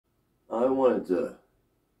I wanted to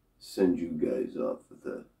send you guys off with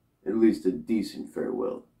at least a decent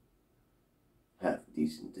farewell. Half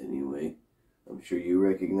decent anyway. I'm sure you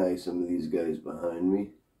recognize some of these guys behind me.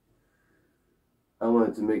 I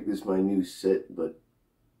wanted to make this my new set, but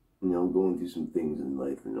going through some things in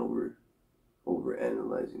life and over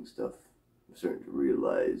analyzing stuff, I'm starting to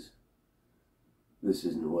realize this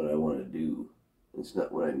isn't what I want to do. It's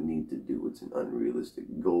not what I need to do. It's an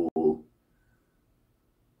unrealistic goal.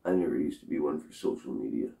 I never used to be one for social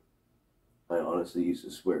media. I honestly used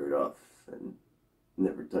to swear it off and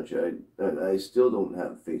never touch it. I still don't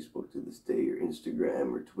have Facebook to this day, or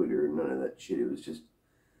Instagram, or Twitter, or none of that shit. It was just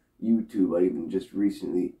YouTube. I even just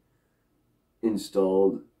recently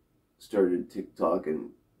started TikTok, and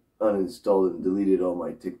uninstalled and deleted all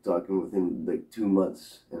my TikTok, and within like 2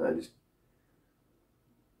 months. And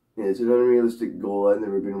it's an unrealistic goal. I've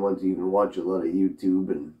never been one to even watch a lot of YouTube,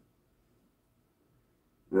 and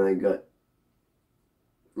then I got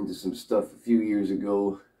into some stuff a few years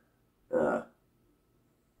ago,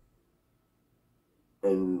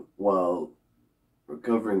 and while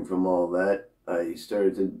recovering from all that, I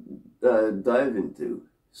started to dive into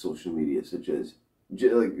social media, such as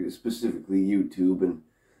like specifically YouTube, and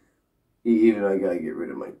even I gotta get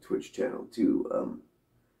rid of my Twitch channel too.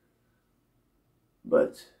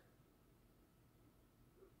 But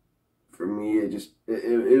for me, it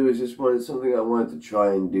was just something I wanted to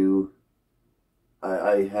try and do.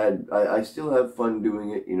 I still have fun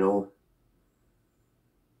doing it,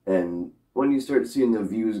 and when you start seeing the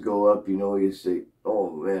views go up, you say,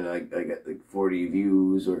 oh man, I got like 40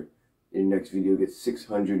 views, or your next video gets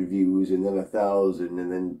 600 views, and then 1,000,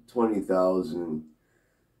 and then 20,000,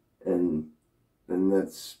 and then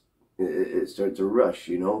it starts to rush,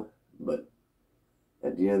 but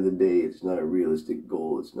at the end of the day, it's not a realistic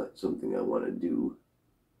goal. It's not something I want to do,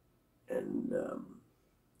 and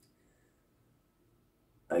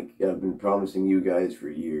I've been promising you guys for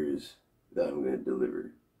years that I'm going to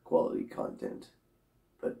deliver quality content,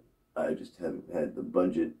 but I just haven't had the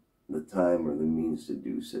budget, the time, or the means to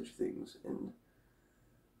do such things. And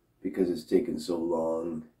because it's taken so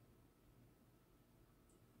long,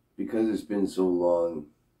 because it's been so long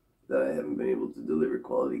that I haven't been able to deliver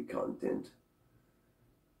quality content,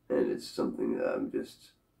 and it's something that I'm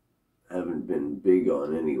just haven't been big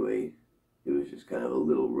on anyway. It was just kind of a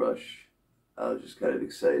little rush. I was just kind of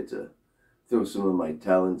excited to throw some of my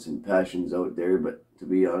talents and passions out there, but to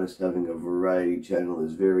be honest, having a variety channel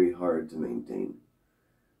is very hard to maintain.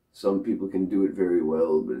 Some people can do it very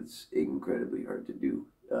well, but it's incredibly hard to do.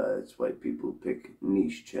 That's why people pick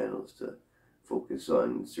niche channels to focus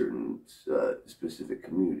on certain specific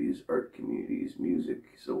communities, art communities,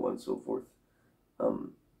 music, so on and so forth.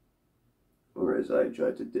 Whereas I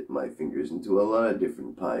try to dip my fingers into a lot of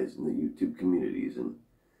different pies in the YouTube communities, and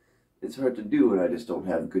it's hard to do when I just don't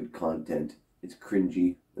have good content. It's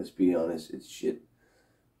cringy, let's be honest, it's shit.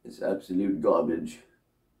 It's absolute garbage,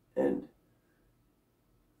 and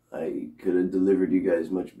I could have delivered you guys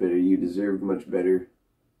much better. You deserved much better.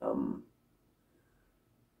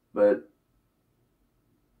 But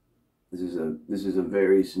this is a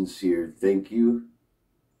very sincere thank you,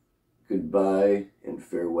 goodbye, and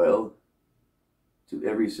farewell to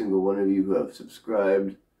every single one of you who have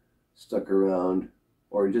subscribed, stuck around,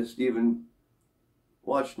 or just even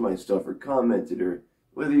watched my stuff or commented, or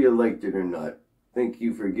whether you liked it or not. Thank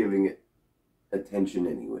you for giving it attention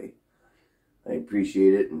anyway. I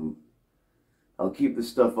appreciate it, and I'll keep the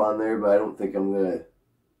stuff on there, but I don't think I'm going to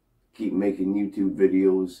keep making YouTube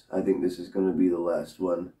videos. I think this is going to be the last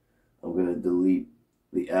one. I'm going to delete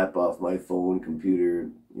the app off my phone,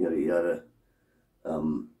 computer, yada yada.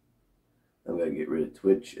 I'm going to get rid of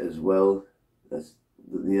Twitch as well. That's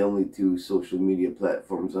the only two social media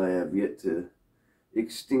platforms I have yet to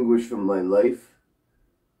extinguish from my life.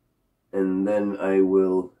 And then I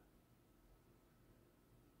will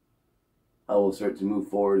start to move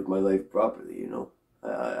forward with my life properly,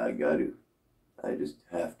 I got to. I just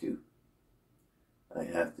have to. I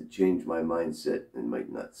have to change my mindset. I might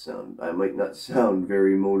not sound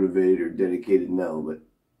very motivated or dedicated now, but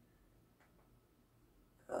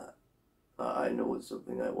I know it's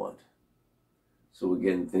something I want. So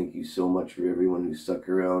again, thank you so much for everyone who stuck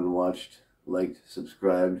around, watched, liked,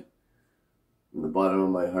 subscribed. From the bottom of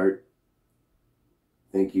my heart,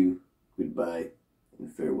 thank you, goodbye,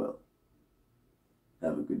 and farewell.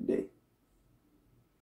 Have a good day.